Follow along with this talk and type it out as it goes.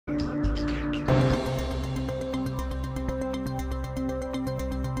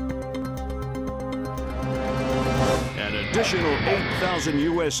additional 8,000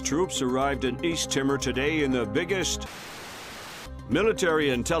 U.S. troops arrived in East Timor today in the biggest...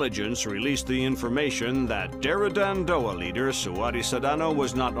 Military intelligence released the information that Daradandoa leader Suadi Sadano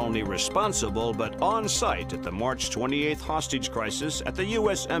was not only responsible but on site at the March 28th hostage crisis at the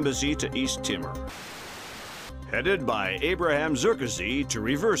U.S. Embassy to East Timor. Headed by Abraham Zerkazi to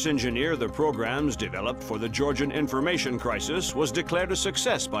reverse engineer the programs developed for the Georgian information crisis was declared a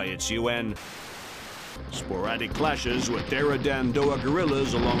success by its UN. Sporadic clashes with Daradandoa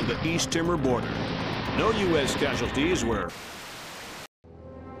guerrillas along the East Timor border. No U.S. casualties were...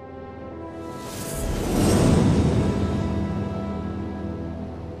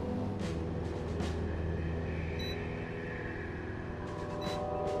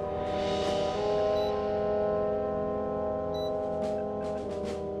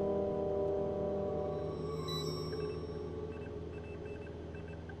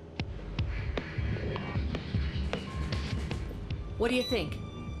 What do you think?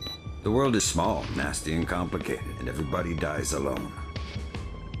 The world is small, nasty, and complicated, and everybody dies alone.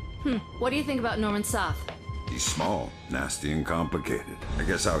 What do you think about Norman Soth? He's small, nasty, and complicated. I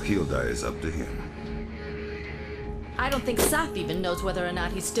guess how he'll die is up to him. I don't think Soth even knows whether or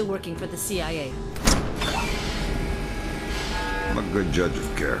not he's still working for the CIA. I'm a good judge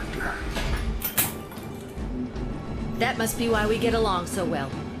of character. That must be why we get along so well.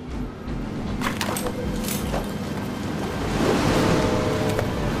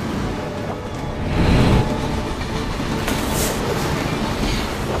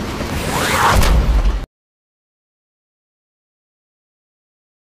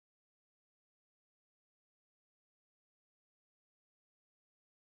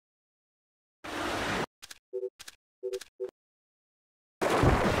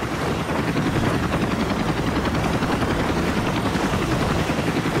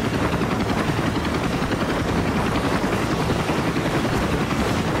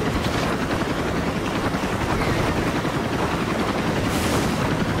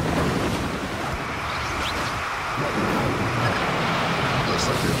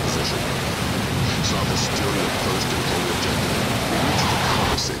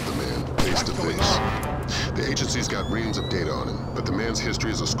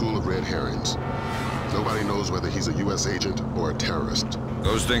 History is a school of red herrings. Nobody knows whether he's a U.S. agent or a terrorist.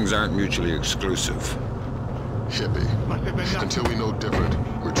 Those things aren't mutually exclusive. Hippie. Until we know different,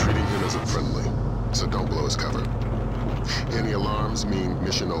 we're treating him as a friendly. So don't blow his cover. Any alarms mean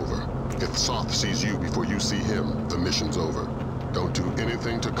mission over. If Soth sees you before you see him, the mission's over. Don't do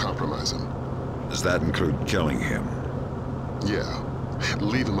anything to compromise him. Does that include killing him? Yeah.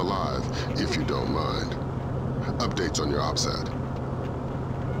 Leave him alive, if you don't mind. Updates on your OPSAT.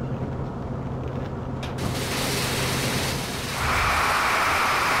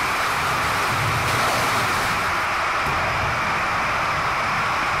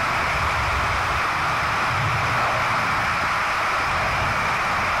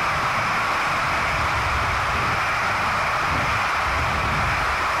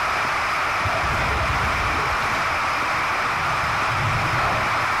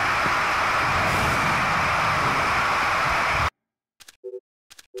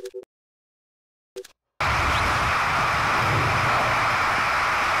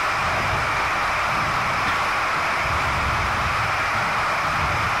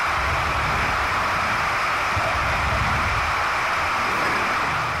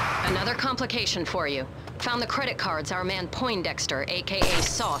 Complication for you. Found the credit cards our man Poindexter, aka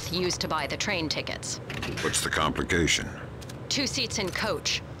Soth, used to buy the train tickets. What's the complication? 2 seats in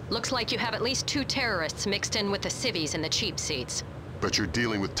coach. Looks like you have at least 2 terrorists mixed in with the civvies in the cheap seats. But you're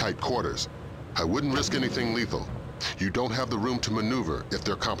dealing with tight quarters. I wouldn't risk anything lethal. You don't have the room to maneuver if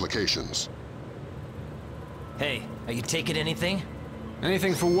there are complications. Hey, are you taking anything?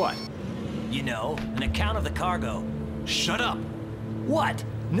 Anything for what? You know, an account of the cargo. Shut up! What?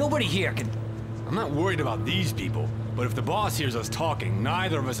 Nobody here can... I'm not worried about these people, but if the boss hears us talking,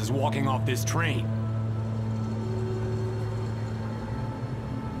 neither of us is walking off this train.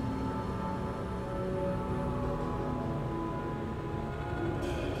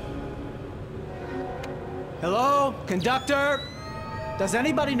 Hello? Conductor? Does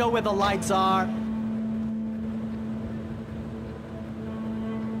anybody know where the lights are?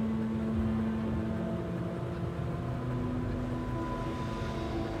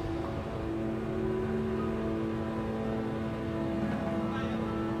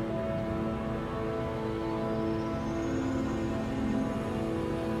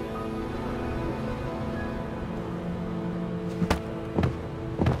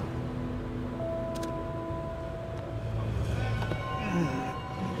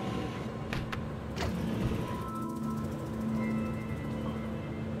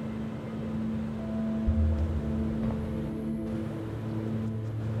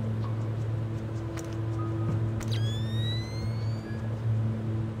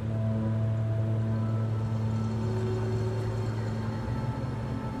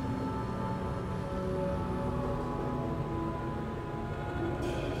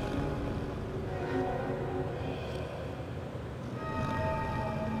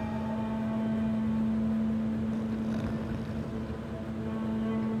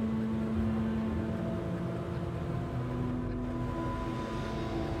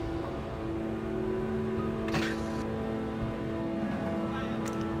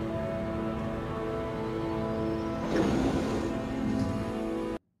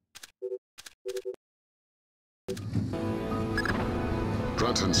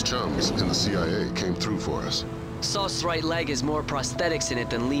 Jonathan's chums in the CIA came through for us. Sauce's right leg has more prosthetics in it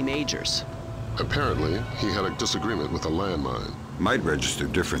than Lee Major's. Apparently, he had a disagreement with a landmine. Might register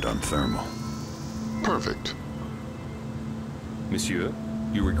different on thermal. Perfect. Monsieur,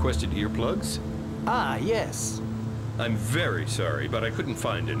 you requested earplugs? Ah, yes. I'm very sorry, but I couldn't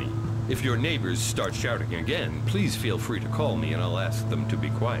find any. If your neighbors start shouting again, please feel free to call me and I'll ask them to be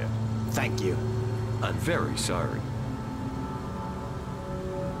quiet. Thank you. I'm very sorry.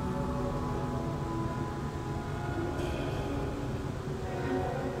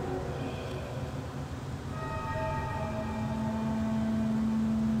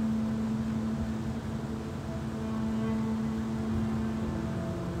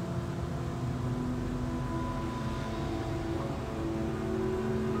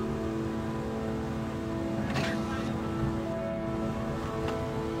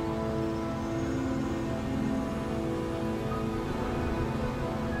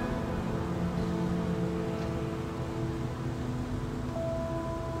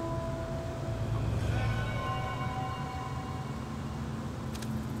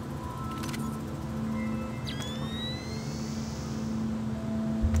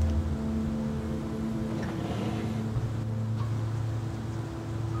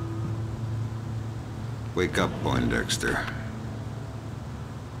 Wake up, Poindexter.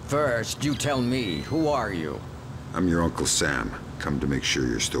 First, you tell me, who are you? I'm your Uncle Sam. Come to make sure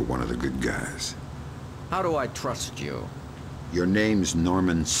you're still one of the good guys. How do I trust you? Your name's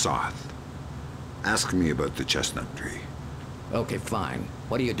Norman Soth. Ask me about the chestnut tree. Okay, fine.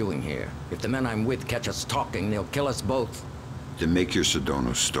 What are you doing here? If the men I'm with catch us talking, they'll kill us both. To make your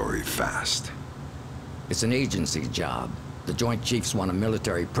Sedona story fast. It's an agency job. The Joint Chiefs want a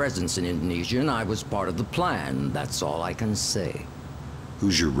military presence in Indonesia, and I was part of the plan. That's all I can say.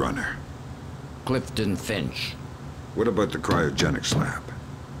 Who's your runner? Clifton Finch. What about the cryogenics lab?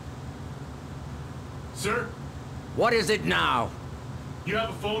 Sir, What is it now? you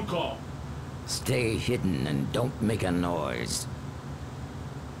have a phone call. Stay hidden and don't make a noise.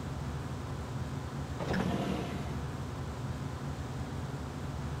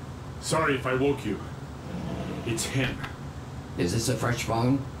 Sorry if I woke you. It's him. Is this a fresh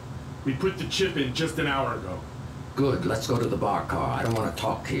phone? We put the chip in just an hour ago. Good, let's go to the bar car. I don't want to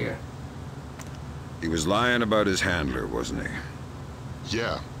talk here. He was lying about his handler, wasn't he?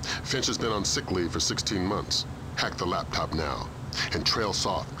 Yeah, Finch has been on sick leave for 16 months. Hack the laptop now. And trail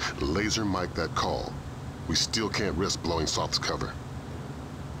Soth. Laser mic that call. We still can't risk blowing Soth's cover.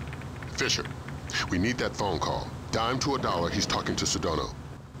 Fisher, we need that phone call. Dime to $1, he's talking to Sedona.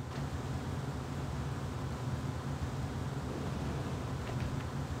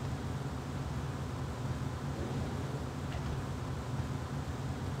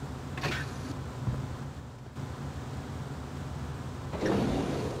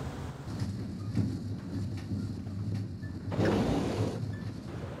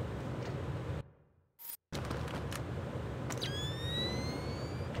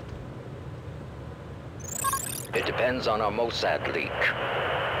 It depends on our Mossad leak.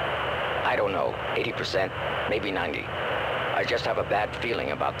 I don't know, 80%, maybe 90. I just have a bad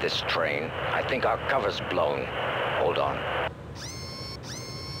feeling about this train. I think our cover's blown. Hold on.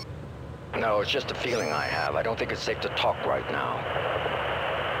 No, it's just a feeling I have. I don't think it's safe to talk right now.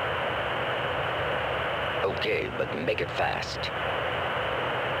 Okay, but make it fast.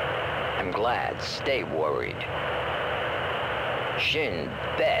 I'm glad. Stay worried. Shin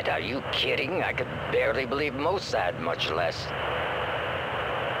Bet, are you kidding? I could barely believe Mossad, much less.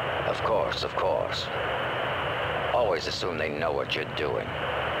 Of course, of course. Always assume they know what you're doing.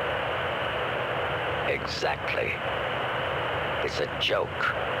 Exactly. It's a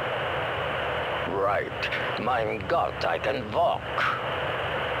joke. Right. Mein Gott, I can walk.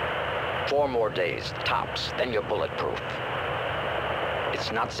 4 more days, tops, then you're bulletproof.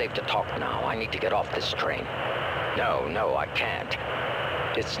 It's not safe to talk now. I need to get off this train. No, I can't.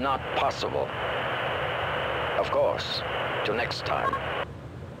 It's not possible. Of course. Till next time.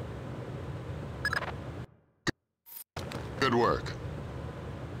 Good work.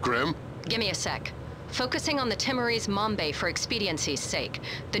 Grim? Give me a sec. Focusing on the Timorese Mombay for expediency's sake.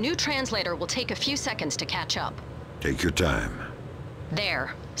 The new translator will take a few seconds to catch up. Take your time.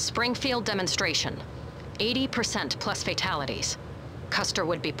 There. Springfield demonstration. 80% plus fatalities. Custer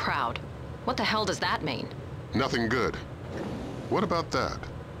would be proud. What the hell does that mean? Nothing good. What about that?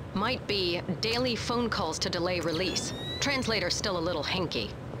 Might be daily phone calls to delay release. Translator's still a little hinky.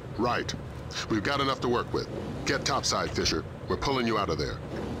 Right. We've got enough to work with. Get topside, Fisher. We're pulling you out of there.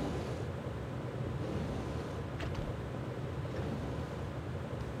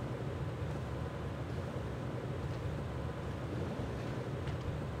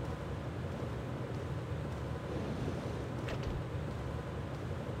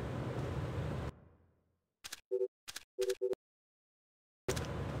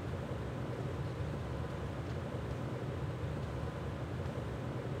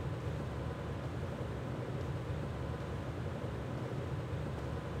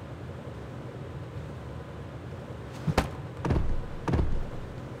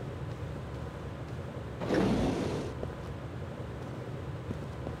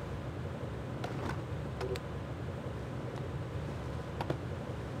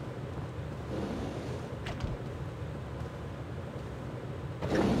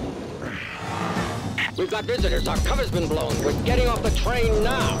 We've got visitors. Our cover's been blown. We're getting off the train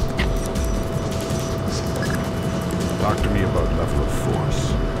now. Talk to me about level of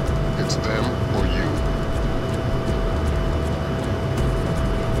force. It's them or you.